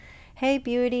Hey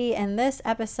beauty, in this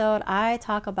episode I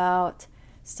talk about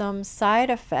some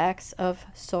side effects of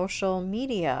social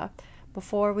media.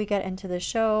 Before we get into the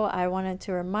show, I wanted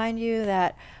to remind you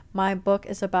that my book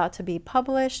is about to be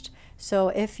published. So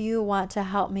if you want to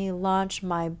help me launch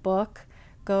my book,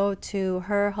 go to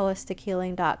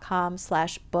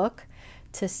herholistichealing.com/book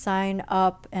to sign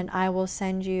up, and I will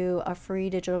send you a free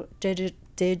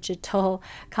digital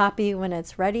copy when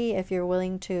it's ready. If you're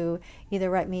willing to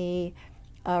either write me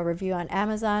a review on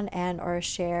Amazon and or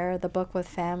share the book with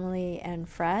family and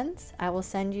friends, I will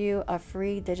send you a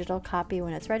free digital copy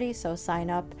when it's ready. So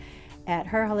sign up at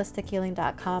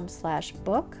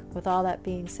herholistichealing.com/book. With all that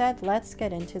being said, let's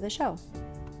get into the show.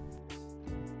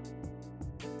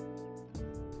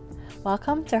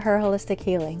 Welcome to Her Holistic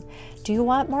Healing. Do you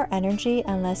want more energy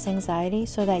and less anxiety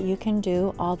so that you can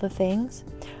do all the things?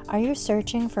 Are you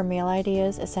searching for meal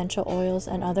ideas, essential oils,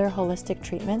 and other holistic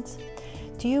treatments?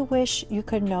 Do you wish you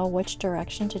could know which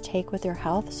direction to take with your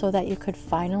health so that you could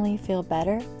finally feel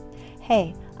better?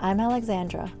 Hey, I'm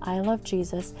Alexandra. I love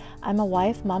Jesus. I'm a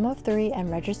wife, mom of 3,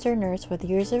 and registered nurse with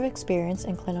years of experience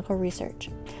in clinical research.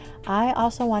 I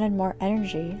also wanted more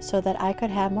energy so that I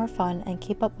could have more fun and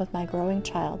keep up with my growing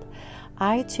child.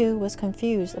 I too was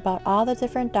confused about all the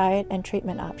different diet and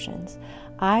treatment options.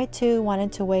 I too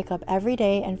wanted to wake up every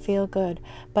day and feel good,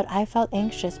 but I felt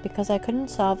anxious because I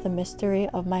couldn't solve the mystery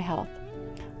of my health.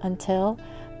 Until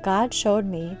God showed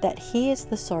me that He is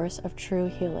the source of true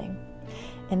healing.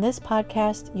 In this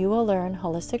podcast, you will learn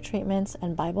holistic treatments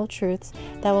and Bible truths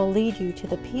that will lead you to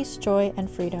the peace, joy, and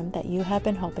freedom that you have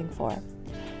been hoping for.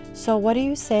 So what do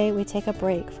you say we take a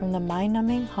break from the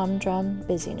mind-numbing humdrum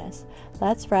busyness?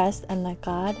 Let's rest and let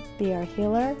God be our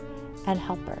healer and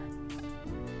helper.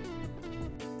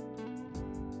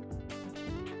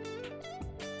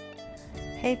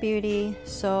 Hey beauty,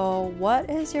 so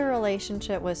what is your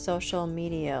relationship with social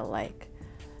media like?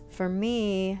 For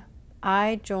me,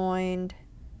 I joined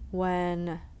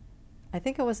when, I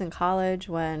think it was in college,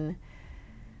 when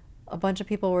a bunch of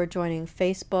people were joining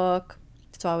Facebook.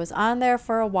 So I was on there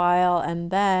for a while, and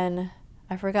then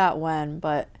I forgot when,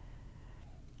 but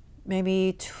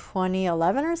maybe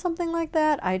 2011 or something like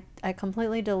that, I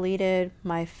completely deleted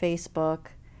my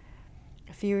Facebook.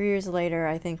 A few years later,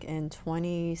 I think in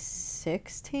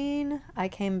 2016, I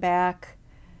came back.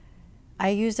 I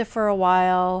used it for a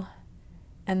while,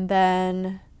 and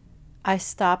then I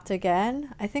stopped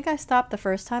again. I think I stopped the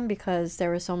first time because there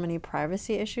were so many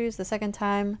privacy issues. The second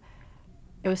time,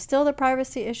 it was still the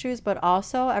privacy issues, but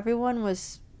also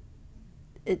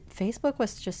Facebook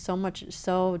was just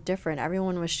so different.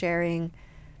 Everyone was sharing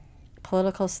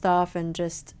political stuff and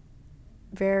just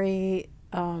very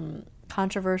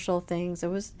controversial things. It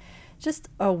was just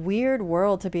a weird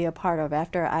world to be a part of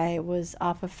after I was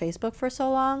off of Facebook for so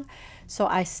long. So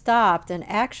I stopped, and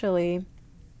actually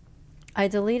I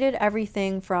deleted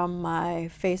everything from my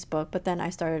Facebook, but then I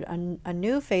started a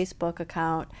new Facebook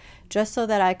account just so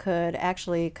that I could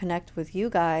actually connect with you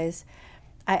guys.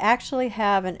 I actually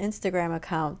have an Instagram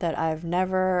account that I've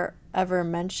never ever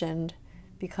mentioned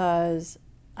because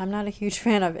I'm not a huge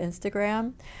fan of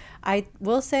Instagram. I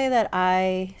will say that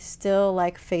I still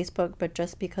like Facebook, but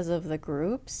just because of the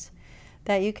groups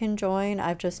that you can join.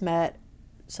 I've just met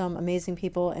some amazing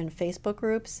people in Facebook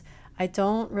groups. I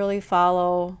don't really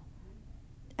follow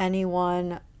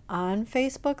anyone on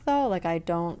Facebook though. Like, I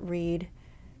don't read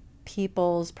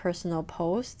people's personal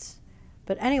posts.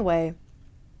 But anyway,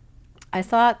 I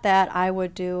thought that I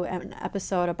would do an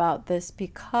episode about this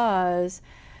because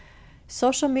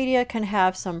social media can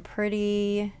have some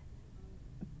pretty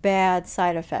bad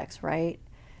side effects, right?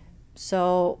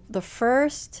 So the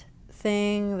first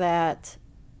thing that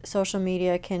social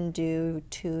media can do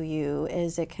to you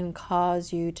is it can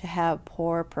cause you to have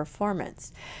poor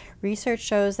performance. Research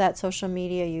shows that social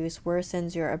media use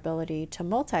worsens your ability to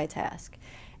multitask.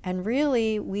 And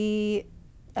really, we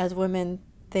as women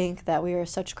think that we are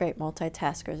such great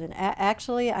multitaskers. And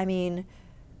actually, I mean,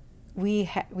 we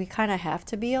kind of have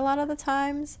to be a lot of the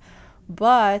times.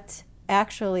 But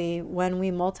actually, when we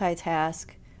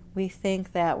multitask, we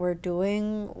think that we're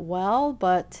doing well,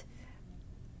 but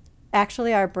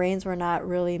actually our brains were not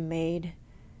really made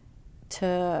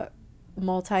to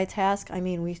multitask. I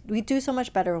mean, we do so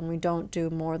much better when we don't do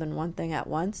more than one thing at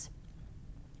once.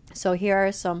 So here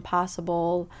are some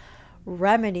possible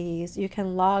remedies. You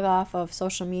can log off of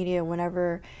social media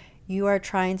whenever you are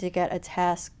trying to get a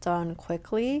task done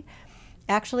quickly.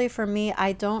 Actually, for me,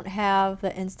 I don't have the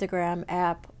Instagram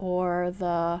app or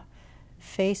the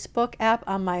Facebook app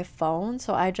on my phone,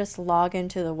 so I just log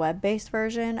into the web-based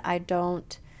version. I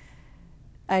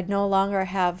no longer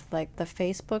have like the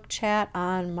Facebook chat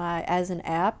on my as an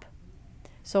app.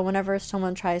 So whenever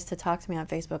someone tries to talk to me on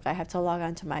Facebook, I have to log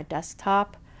on to my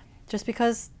desktop, just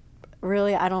because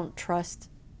really I don't trust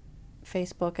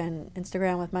Facebook and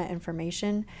Instagram with my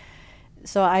information.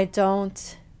 So I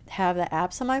don't have the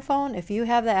apps on my phone. If you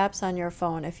have the apps on your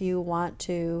phone, if you want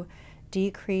to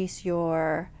decrease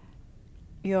the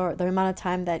amount of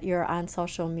time that you're on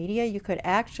social media, you could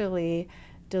actually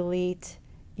delete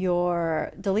the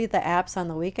apps on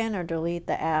the weekend, or delete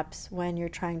the apps when you're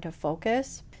trying to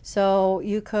focus. So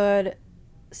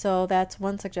that's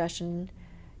one suggestion.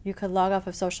 You could log off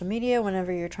of social media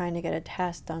whenever you're trying to get a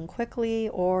task done quickly,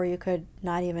 or you could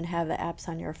not even have the apps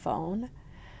on your phone.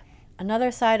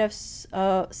 Another side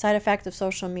effect of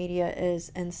social media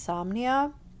is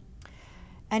insomnia.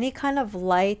 Any kind of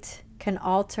light can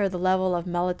alter the level of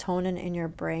melatonin in your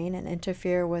brain and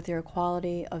interfere with your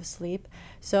quality of sleep.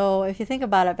 So if you think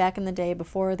about it, back in the day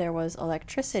before there was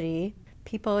electricity,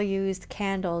 people used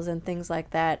candles and things like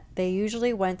that. They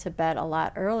usually went to bed a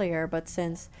lot earlier, but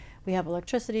since we have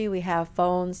electricity, we have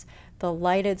phones, the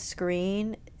lighted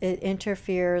screen, it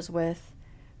interferes with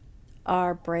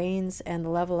our brains and the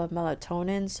level of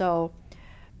melatonin. So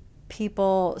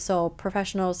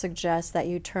professionals suggest that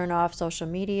you turn off social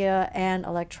media and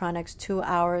electronics 2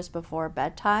 hours before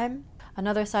bedtime.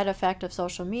 Another side effect of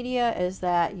social media is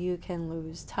that you can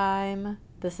lose time.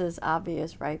 This is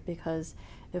obvious, right? Because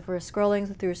if we're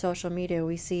scrolling through social media,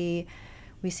 we see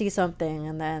something,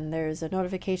 and then there's a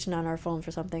notification on our phone for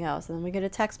something else, and then we get a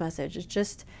text message. It's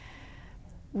just,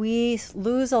 we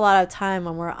lose a lot of time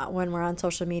when we're on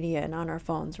social media and on our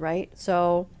phones, right?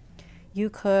 So you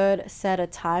could set a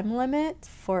time limit.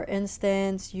 For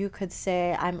instance, you could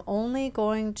say, I'm only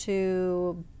going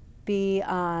to be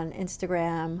on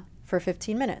Instagram for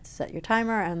 15 minutes. Set your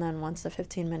timer, and then once the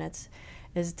 15 minutes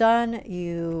is done,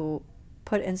 you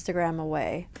put Instagram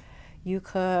away. You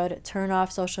could turn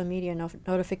off social media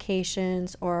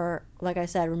notifications, or, like I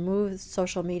said, remove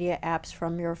social media apps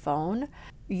from your phone.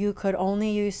 You could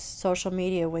only use social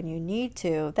media when you need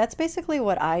to. That's basically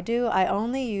what I do. I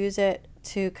only use it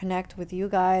to connect with you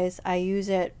guys. I use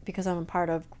it because I'm a part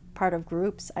of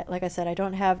groups. Like I said, I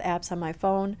don't have apps on my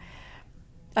phone.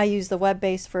 I use the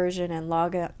web-based version and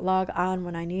log on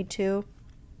when I need to.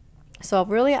 So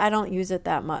really, I don't use it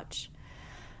that much.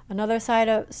 Another side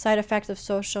effect of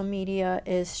social media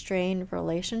is strained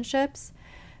relationships.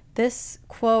 This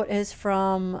quote is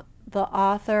from the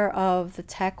author of the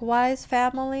Tech Wise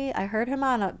family. I heard him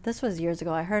on this was years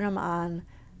ago. I heard him on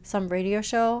some radio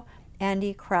show,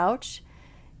 Andy Crouch.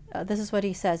 This is what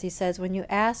he says. He says, when you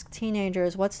ask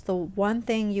teenagers, what's the one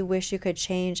thing you wish you could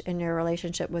change in your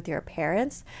relationship with your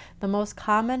parents? The most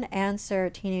common answer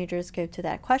teenagers give to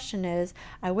that question is,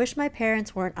 I wish my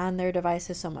parents weren't on their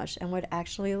devices so much and would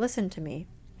actually listen to me.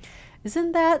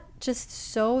 Isn't that just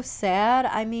so sad?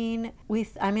 I mean,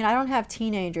 I don't have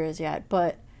teenagers yet,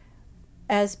 but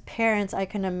as parents, I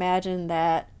can imagine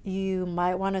that you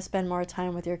might want to spend more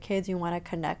time with your kids. You want to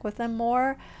connect with them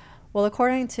more. Well,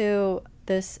 according to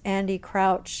this Andy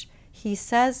Crouch, he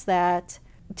says that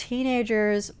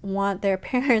teenagers want their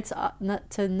parents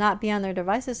to not be on their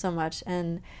devices so much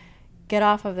and get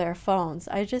off of their phones.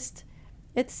 I just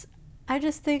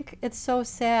think it's so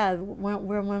sad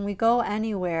when we go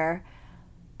anywhere,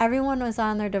 everyone was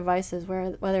on their devices,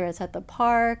 whether it's at the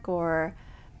park or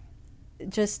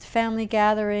just family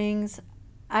gatherings.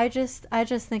 I just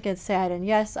think it's sad. And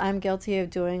yes, I'm guilty of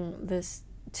doing this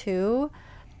too.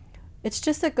 It's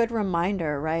just a good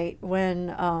reminder, right?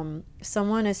 When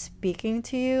someone is speaking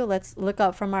to you, let's look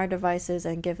up from our devices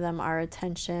and give them our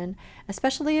attention,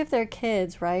 especially if they're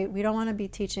kids, right? We don't want to be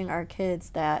teaching our kids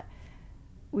that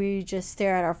we just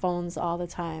stare at our phones all the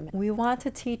time. We want to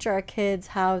teach our kids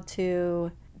how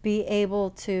to be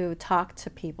able to talk to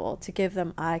people, to give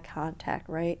them eye contact,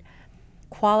 right?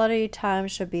 Quality time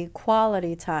should be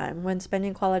quality time. When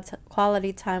spending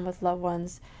quality time with loved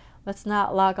ones, let's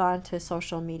not log on to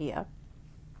social media.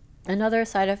 Another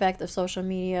side effect of social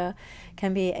media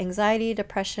can be anxiety,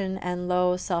 depression, and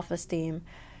low self-esteem.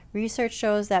 Research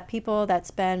shows that people that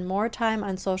spend more time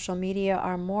on social media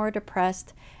are more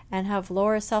depressed and have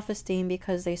lower self-esteem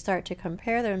because they start to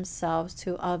compare themselves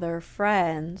to other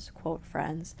friends, quote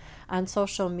friends, on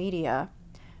social media.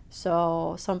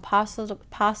 So some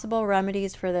possible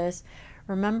remedies for this: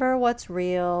 remember what's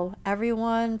real.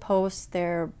 Everyone posts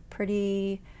their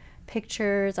pretty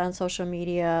pictures on social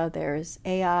media. There's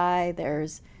AI,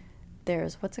 there's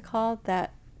what's it called,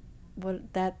 that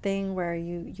thing where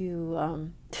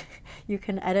you you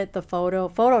can edit the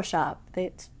Photoshop.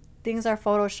 Things are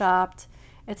photoshopped.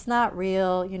 It's not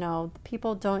real.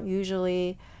 People don't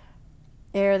usually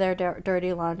air their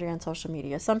dirty laundry on social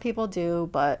media. Some people do,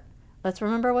 but Let's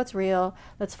remember what's real.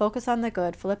 Let's focus on the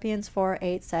good. Philippians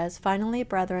 4:8 says, "Finally,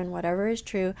 brethren, whatever is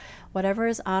true, whatever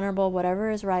is honorable, whatever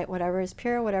is right, whatever is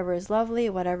pure, whatever is lovely,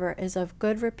 whatever is of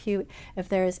good repute, if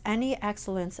there is any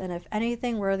excellence and if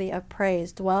anything worthy of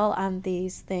praise, dwell on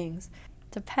these things."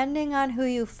 Depending on who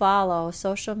you follow,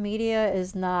 social media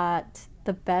is not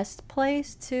the best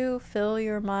place to fill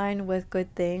your mind with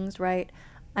good things, right?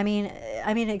 I mean,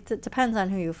 it depends on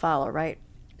who you follow, right?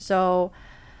 So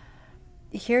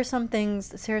here's some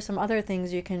other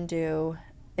things you can do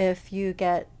if you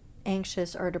get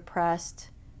anxious or depressed,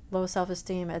 low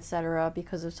self-esteem, etc.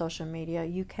 because of social media.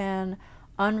 You can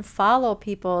unfollow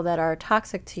people that are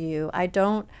toxic to you. I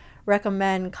don't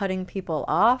recommend cutting people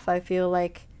off. I feel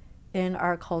like in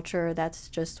our culture, that's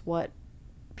just what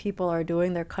people are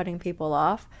doing. They're cutting people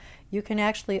off. You can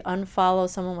actually unfollow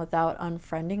someone without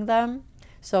unfriending them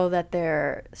so that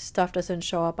their stuff doesn't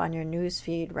show up on your news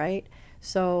feed, right?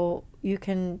 So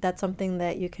that's something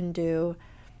that you can do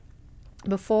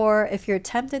before. If you're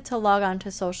tempted to log on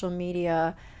to social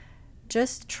media,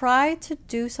 just try to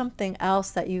do something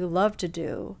else that you love to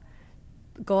do.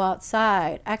 Go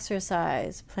outside,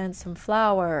 exercise, plant some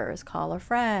flowers, call a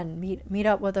friend, meet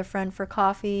up with a friend for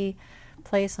coffee,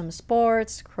 play some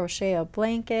sports, crochet a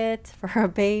blanket for a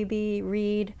baby,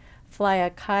 read, fly a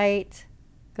kite,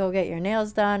 go get your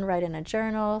nails done, write in a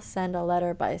journal, send a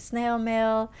letter by snail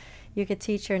mail. You could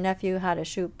teach your nephew how to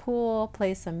shoot pool,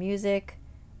 play some music,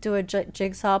 do a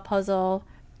jigsaw puzzle.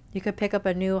 You could pick up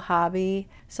a new hobby.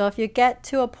 So if you get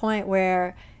to a point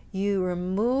where you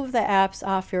remove the apps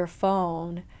off your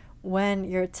phone when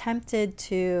you're tempted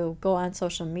to go on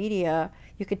social media,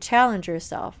 you could challenge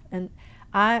yourself. And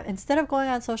instead of going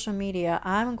on social media,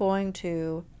 I'm going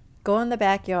to go in the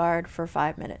backyard for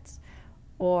 5 minutes,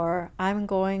 or I'm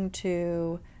going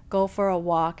to go for a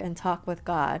walk and talk with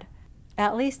God.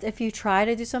 At least if you try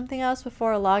to do something else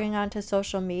before logging on to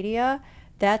social media,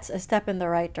 that's a step in the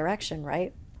right direction,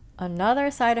 right?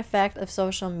 Another side effect of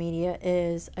social media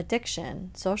is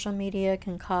addiction. Social media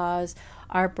can cause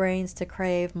our brains to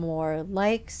crave more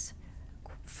likes,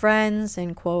 friends,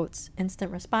 in quotes,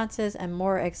 instant responses, and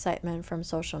more excitement from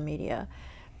social media.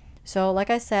 So like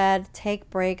I said, take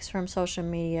breaks from social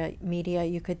media.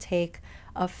 You could take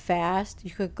a fast.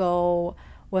 You could go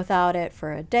without it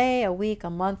for a day, a week, a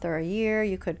month, or a year.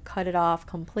 You could cut it off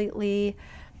completely.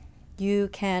 You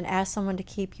can ask someone to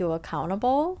keep you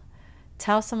accountable.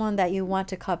 Tell someone that you want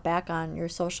to cut back on your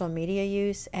social media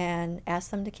use and ask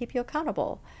them to keep you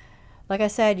accountable. Like I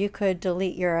said, you could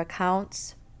delete your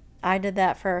accounts. I did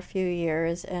that for a few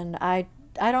years, and I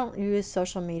don't use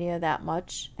social media that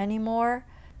much anymore.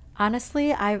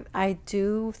 Honestly, I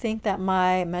do think that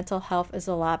my mental health is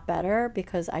a lot better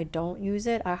because I don't use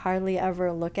it. I hardly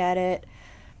ever look at it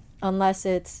unless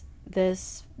it's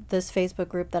this Facebook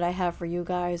group that I have for you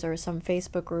guys or some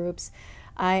Facebook groups.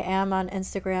 I am on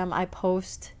Instagram. I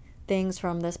post things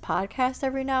from this podcast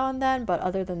every now and then, but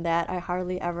other than that, I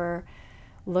hardly ever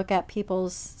look at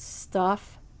people's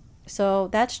stuff. So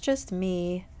that's just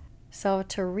me. So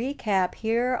to recap,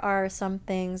 here are some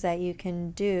things that you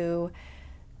can do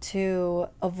to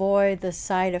avoid the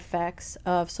side effects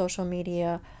of social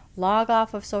media. Log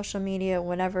off of social media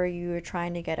whenever you're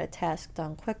trying to get a task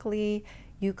done quickly.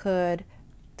 You could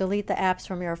delete the apps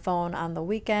from your phone on the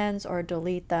weekends or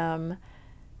delete them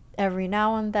every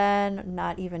now and then,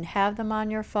 not even have them on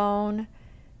your phone.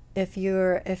 If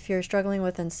you're struggling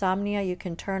with insomnia, you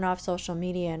can turn off social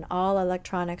media and all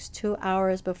electronics 2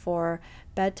 hours before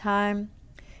bedtime.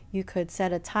 You could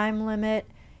set a time limit.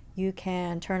 You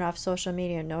can turn off social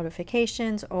media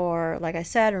notifications, or like I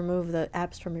said, remove the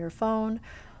apps from your phone.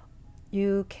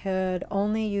 You could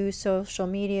only use social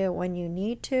media when you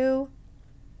need to.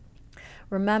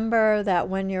 Remember that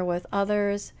when you're with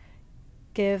others,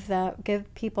 give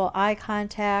people eye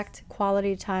contact.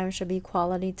 Quality time should be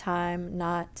quality time,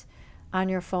 not on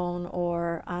your phone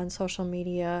or on social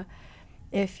media.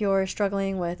 If you're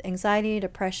struggling with anxiety,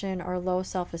 depression, or low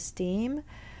self-esteem,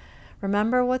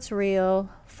 remember what's real.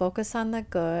 Focus on the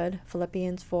good.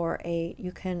 Philippians 4:8.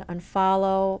 You can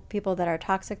unfollow people that are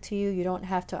toxic to you. You don't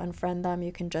have to unfriend them.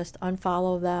 You can just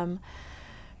unfollow them.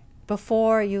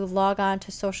 Before you log on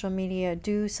to social media,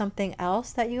 do something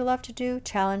else that you love to do.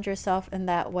 Challenge yourself in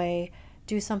that way.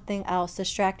 Do something else.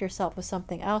 Distract yourself with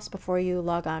something else before you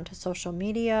log on to social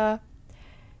media.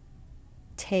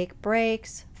 Take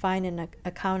breaks. Find an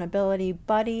accountability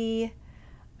buddy.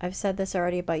 I've said this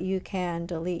already, but you can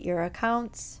delete your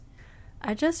accounts.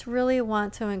 I just really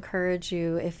want to encourage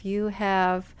you, if you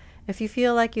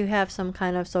feel like you have some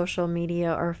kind of social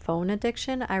media or phone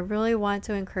addiction, I really want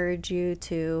to encourage you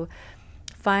to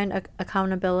find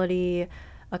accountability,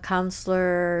 a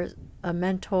counselor, a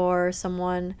mentor,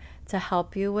 someone to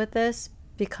help you with this,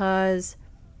 because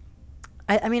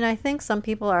I mean, I think some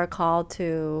people are called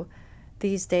to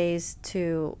these days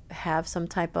to have some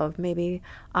type of maybe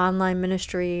online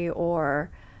ministry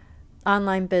or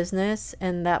online business,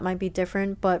 and that might be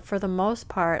different. But for the most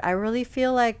part, I really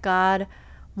feel like God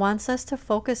wants us to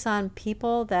focus on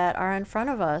people that are in front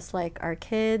of us, like our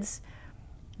kids,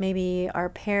 maybe our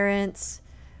parents,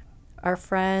 our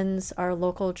friends, our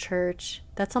local church.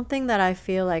 That's something that I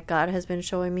feel like God has been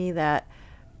showing me, that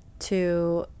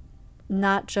to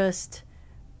not just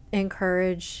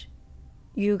encourage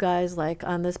you guys like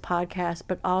on this podcast,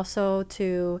 but also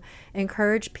to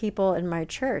encourage people in my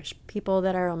church, people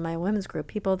that are in my women's group,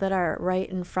 people that are right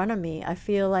in front of me. I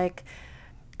feel like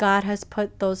God has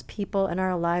put those people in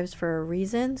our lives for a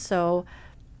reason. So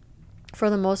for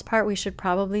the most part, we should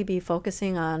probably be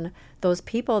focusing on those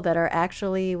people that are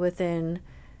actually within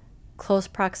close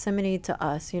proximity to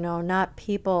us, not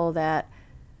people that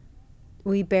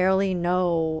we barely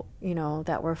know,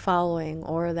 that we're following,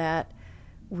 or that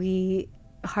we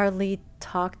hardly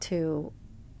talk to.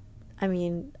 I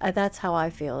mean, that's how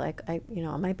I feel. Like, it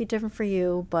might be different for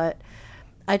you, but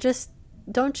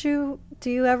do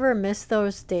you ever miss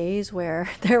those days where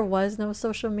there was no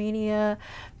social media,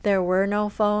 there were no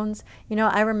phones?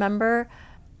 I remember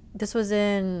this was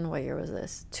in, what year was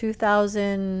this?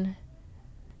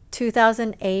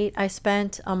 2008. I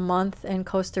spent a month in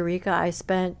Costa Rica. I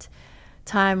spent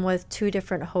time with 2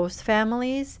 different host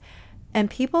families, and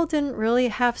people didn't really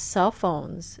have cell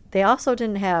phones. They also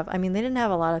didn't have, they didn't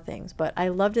have a lot of things, but I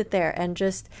loved it there. And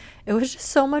it was just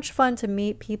so much fun to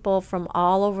meet people from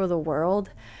all over the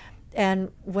world.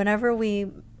 And whenever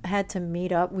we had to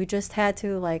meet up, we just had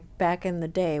to, like back in the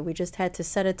day, we just had to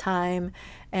set a time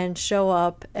and show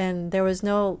up. And there was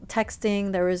no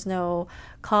texting, there was no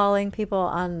calling people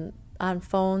on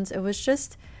phones. It was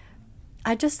just,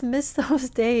 I just miss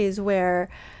those days where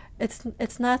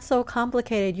it's not so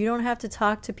complicated. You don't have to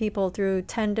talk to people through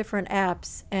 10 different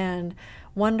apps and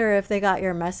wonder if they got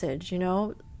your message,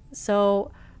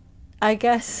 So I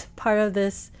guess part of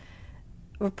the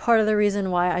reason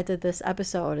why I did this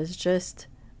episode is just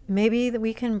maybe that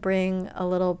we can bring a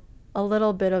little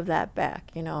bit of that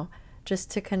back,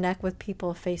 just to connect with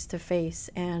people face to face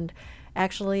and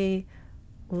actually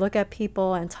look at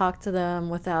people and talk to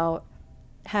them without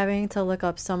having to look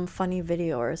up some funny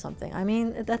video or something.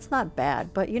 That's not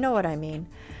bad, but you know what I mean.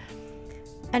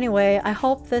 Anyway, I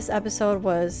hope this episode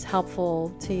was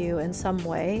helpful to you in some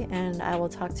way, and I will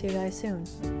talk to you guys soon.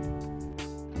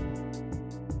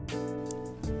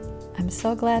 I'm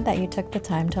so glad that you took the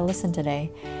time to listen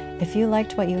today. If you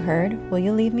liked what you heard, will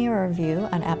you leave me a review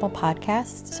on Apple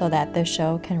Podcasts so that this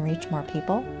show can reach more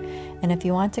people? And if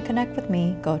you want to connect with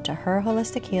me, go to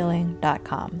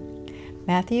herholistichealing.com.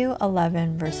 Matthew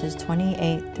 11, verses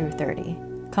 28 through 30.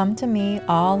 Come to me,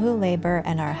 all who labor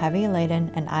and are heavy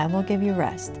laden, and I will give you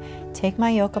rest. Take my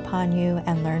yoke upon you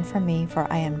and learn from me,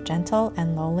 for I am gentle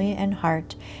and lowly in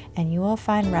heart, and you will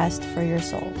find rest for your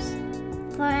souls.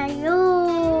 For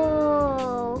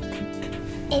you,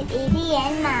 it's easy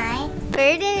and my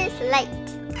burden is light.